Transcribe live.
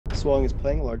swelling is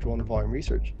playing a large role in the volume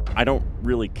research. I don't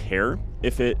really care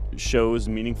if it shows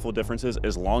meaningful differences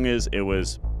as long as it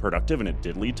was productive and it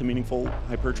did lead to meaningful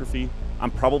hypertrophy.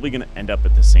 I'm probably going to end up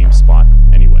at the same spot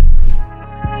anyway.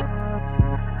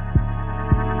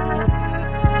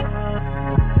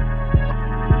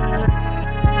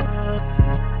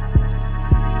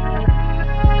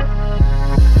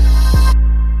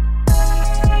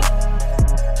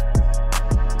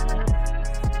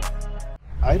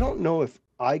 I don't know if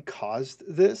I caused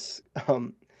this.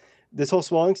 This whole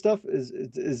swelling stuff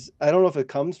is I don't know if it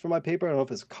comes from my paper. I don't know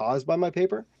if it's caused by my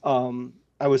paper.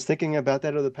 I was thinking about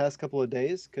that over the past couple of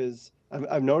days because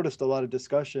I've noticed a lot of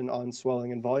discussion on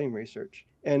swelling and volume research,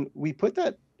 and we put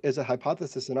that as a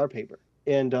hypothesis in our paper.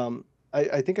 And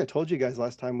I think I told you guys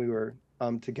last time we were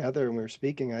together and we were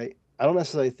speaking. I don't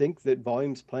necessarily think that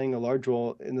volume's playing a large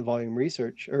role in the volume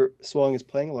research, or swelling is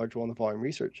playing a large role in the volume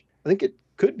research. I think it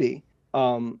could be.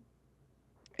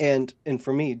 And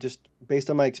for me, just based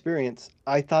on my experience,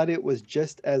 I thought it was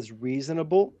just as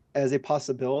reasonable as a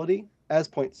possibility as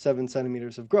 0.7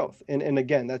 centimeters of growth. And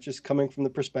again, that's just coming from the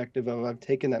perspective of I've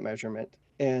taken that measurement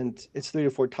and it's 3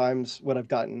 to 4 times what I've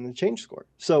gotten in the change score.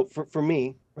 So for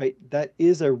me, right, that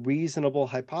is a reasonable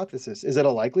hypothesis. Is it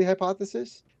a likely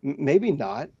hypothesis? Maybe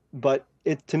not, but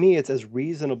to me, it's as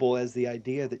reasonable as the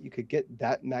idea that you could get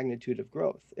that magnitude of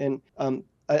growth. And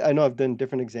I know I've done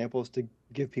different examples to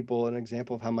give people an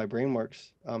example of how my brain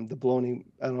works. The baloney,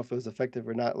 I don't know if it was effective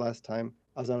or not last time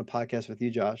I was on a podcast with you,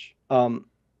 Josh.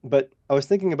 But I was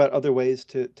thinking about other ways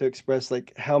to express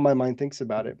like how my mind thinks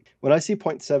about it. When I see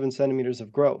 0.7 centimeters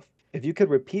of growth, if you could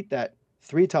repeat that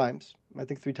 3 times, I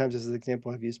think 3 times is the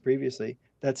example I've used previously,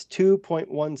 that's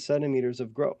 2.1 centimeters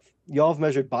of growth. Y'all have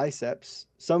measured biceps.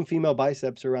 Some female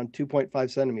biceps are around 2.5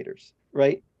 centimeters,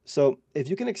 right? So if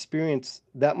you can experience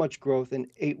that much growth in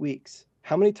 8 weeks,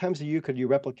 how many times a year could you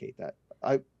replicate that?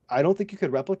 I don't think you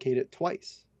could replicate it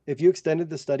twice. If you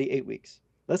extended the study 8 weeks,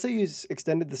 let's say you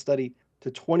extended the study to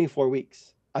 24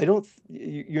 weeks.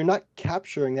 You're not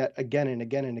capturing that again and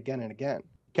again and again and again.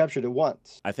 You captured it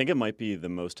once. I think it might be the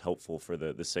most helpful for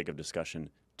the sake of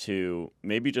discussion to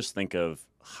maybe just think of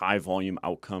high volume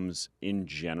outcomes in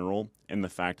general, and the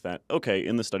fact that, okay,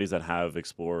 in the studies that have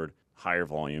explored higher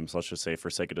volumes, let's just say for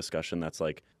sake of discussion, that's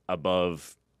like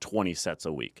above 20 sets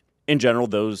a week. In general,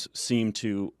 those seem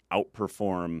to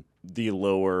outperform the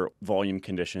lower volume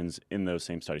conditions in those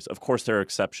same studies. Of course, there are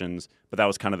exceptions, but that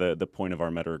was kind of the point of our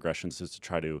meta-regressions, is to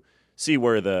try to see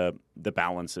where the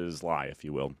balances lie, if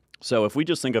you will. So if we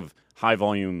just think of high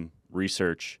volume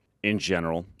research in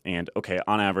general, and okay,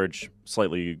 on average,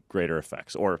 slightly greater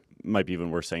effects, or might be even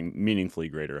worth saying meaningfully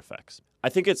greater effects. I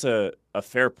think it's a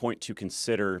fair point to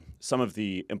consider some of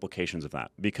the implications of that,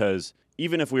 because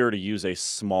even if we were to use a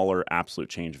smaller absolute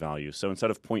change value, so instead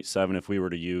of 0.7, if we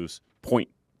were to use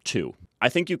 0.2, I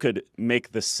think you could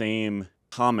make the same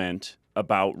comment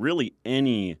about really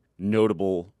any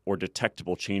notable or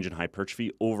detectable change in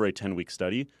hypertrophy over a 10-week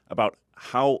study about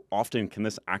how often can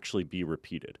this actually be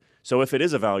repeated. So if it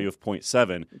is a value of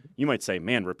 0.7, you might say,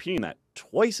 man, repeating that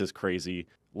twice is crazy,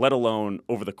 let alone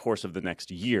over the course of the next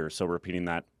year. So repeating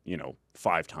that,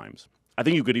 5 times. I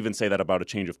think you could even say that about a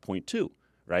change of 0.2,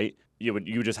 right?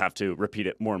 You just have to repeat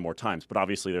it more and more times. But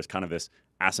obviously there's kind of this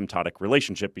asymptotic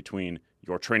relationship between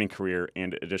your training career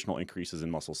and additional increases in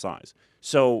muscle size.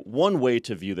 So one way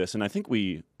to view this, and I think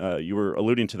you were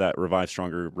alluding to that Revive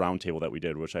Stronger roundtable that we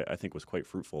did, which I think was quite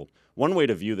fruitful. One way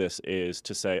to view this is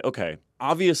to say, okay,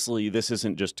 obviously this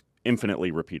isn't just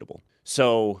infinitely repeatable.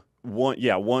 So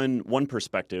one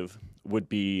perspective would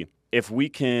be if we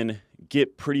can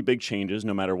get pretty big changes,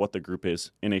 no matter what the group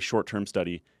is, in a short-term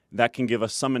study, that can give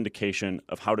us some indication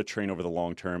of how to train over the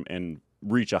long term and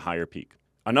reach a higher peak.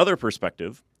 Another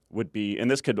perspective would be, and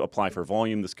this could apply for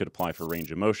volume, this could apply for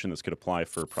range of motion, this could apply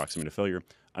for proximity to failure.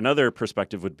 Another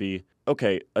perspective would be,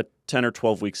 okay, a 10 or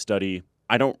 12-week study,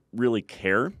 I don't really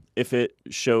care if it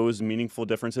shows meaningful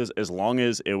differences as long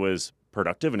as it was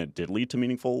productive and it did lead to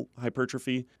meaningful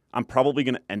hypertrophy. I'm probably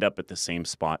going to end up at the same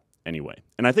spot anyway.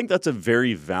 And I think that's a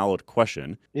very valid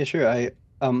question. Yeah, sure.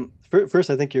 First,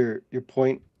 I think your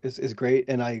point is great,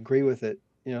 and I agree with it.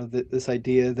 This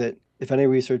idea that if any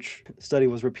research study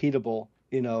was repeatable,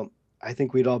 I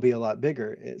think we'd all be a lot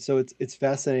bigger. So it's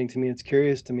fascinating to me. It's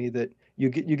curious to me that you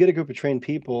get a group of trained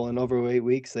people, and over 8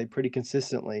 weeks, they pretty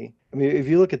consistently. I mean, if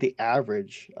you look at the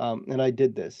average, and I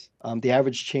did this, the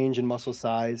average change in muscle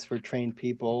size for trained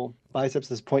people, biceps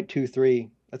is 0.23.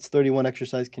 That's 31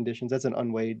 exercise conditions. That's an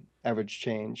unweighed average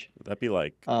change. Would that be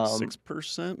like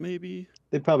 6% maybe?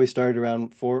 They probably started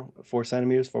around 4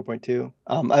 centimeters, 4.2.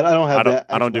 I don't have that.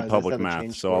 I don't do public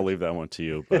math, so I'll leave that one to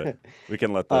you, but we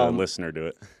can let the listener do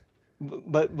it.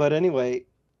 But anyway,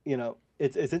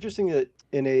 it's interesting that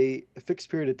in a fixed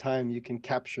period of time you can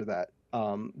capture that.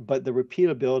 But the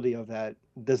repeatability of that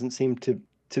doesn't seem to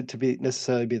be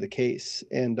necessarily be the case.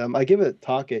 And I gave a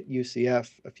talk at UCF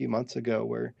a few months ago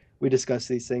where we discussed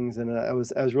these things, and I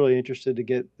was really interested to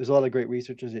get. There's a lot of great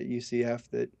researchers at UCF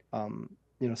that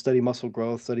study muscle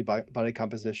growth, study body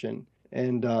composition,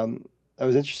 and I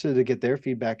was interested to get their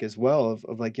feedback as well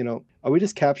of like, are we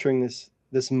just capturing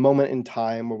this moment in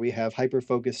time where we have hyper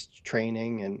focused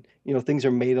training and things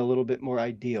are made a little bit more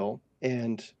ideal,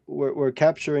 and we're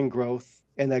capturing growth,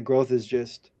 and that growth is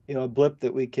just a blip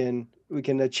that we can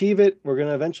achieve it. We're going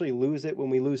to eventually lose it when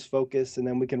we lose focus, and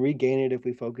then we can regain it if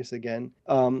we focus again.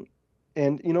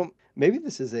 And maybe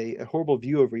this is a horrible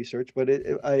view of research, but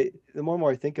I the more and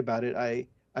more I think about it, I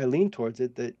lean towards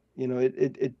it that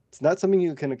it's not something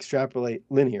you can extrapolate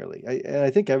linearly. And I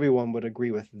think everyone would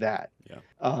agree with that.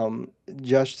 Yeah.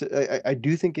 Just I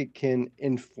do think it can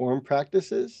inform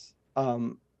practices,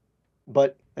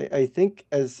 but I think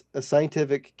as a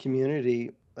scientific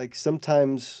community, like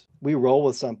sometimes we roll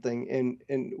with something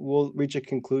and we'll reach a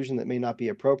conclusion that may not be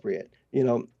appropriate.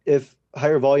 If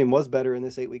higher volume was better in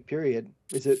this 8 week period,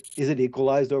 is it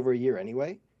equalized over a year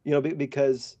anyway?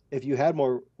 Because if you had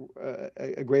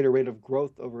a greater rate of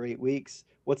growth over 8 weeks,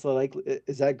 what's the likely?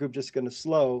 Is that group just going to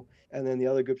slow, and then the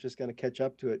other group's just going to catch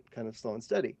up to it, kind of slow and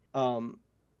steady?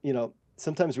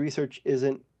 Sometimes research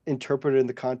isn't interpreted in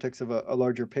the context of a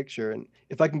larger picture. And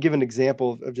if I can give an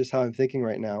example of just how I'm thinking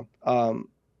right now,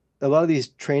 a lot of these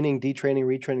training, detraining,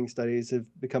 retraining studies have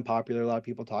become popular. A lot of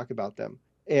people talk about them.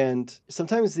 And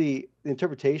sometimes the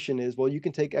interpretation is, well, you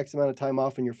can take X amount of time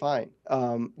off and you're fine.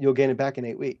 You'll gain it back in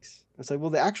 8 weeks. It's like,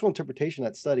 well, the actual interpretation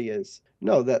of that study is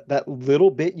no, that little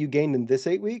bit you gained in this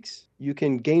 8 weeks, you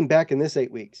can gain back in this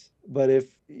 8 weeks. But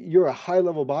if you're a high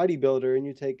level bodybuilder and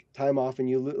you take time off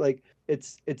and like,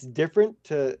 it's different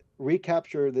to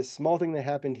recapture this small thing that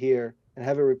happened here and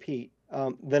have it repeat,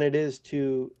 than it is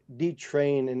to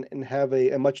detrain and have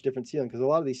a much different ceiling. Because a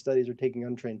lot of these studies are taking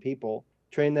untrained people,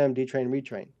 train them, detrain,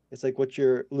 retrain. It's like what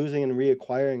you're losing and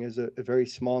reacquiring is a very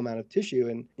small amount of tissue.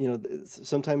 And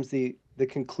sometimes the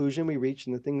conclusion we reach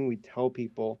and the thing we tell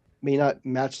people may not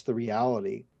match the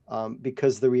reality,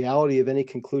 because the reality of any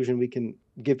conclusion we can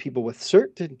give people with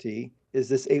certainty is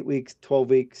this 8 weeks, 12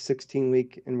 weeks, 16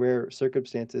 week in rare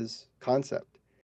circumstances concept.